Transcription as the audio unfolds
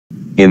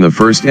In the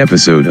first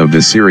episode of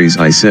the series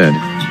I said,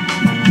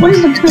 what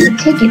is the point of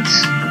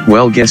tickets?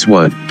 Well, guess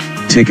what?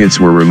 Tickets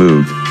were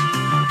removed.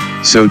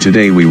 So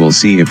today we will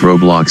see if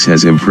Roblox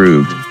has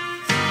improved.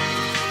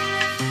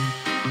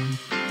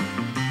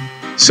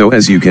 So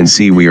as you can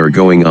see, we are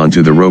going on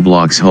to the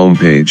Roblox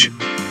homepage.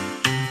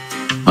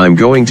 I'm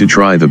going to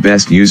try the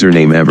best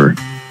username ever.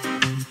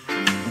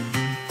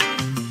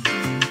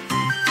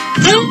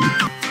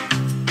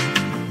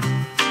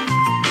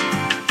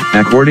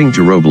 According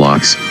to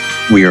Roblox,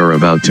 we are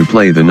about to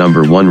play the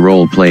 #1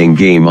 role-playing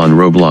game on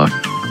Roblox.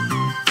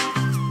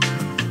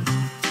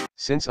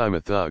 Since I'm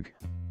a thug,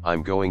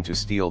 I'm going to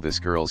steal this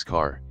girl's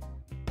car.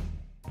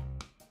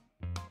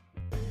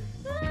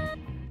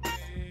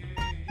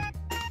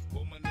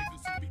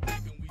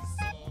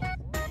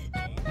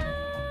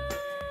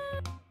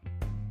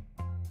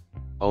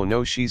 Oh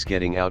no, she's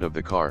getting out of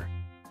the car.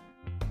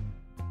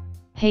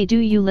 Hey, do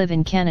you live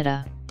in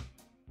Canada?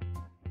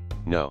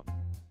 No.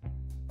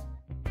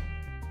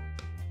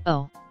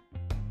 Oh.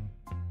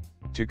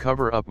 To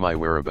cover up my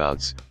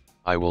whereabouts,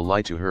 I will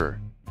lie to her.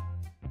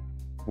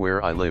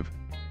 Where I live,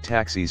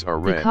 taxis are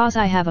red. Because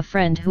I have a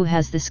friend who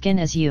has the skin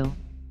as you.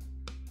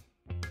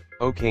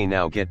 Okay,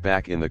 now get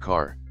back in the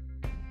car.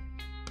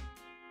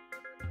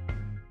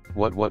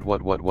 What? How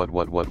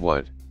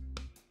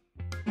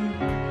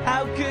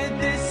could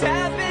this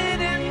happen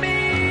to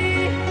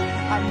me?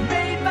 I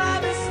made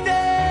my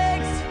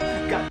mistakes,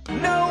 got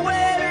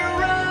nowhere to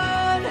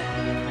run.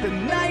 The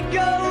night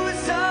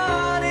goes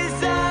on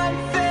as I'm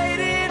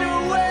fading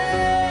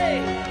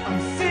away. I'm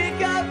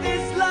sick of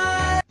this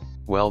life.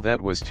 Well,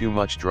 that was too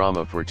much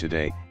drama for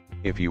today.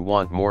 If you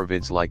want more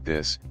vids like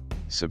this,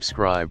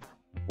 subscribe,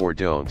 or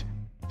don't,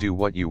 do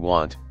what you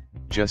want,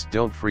 just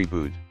don't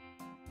freeboot.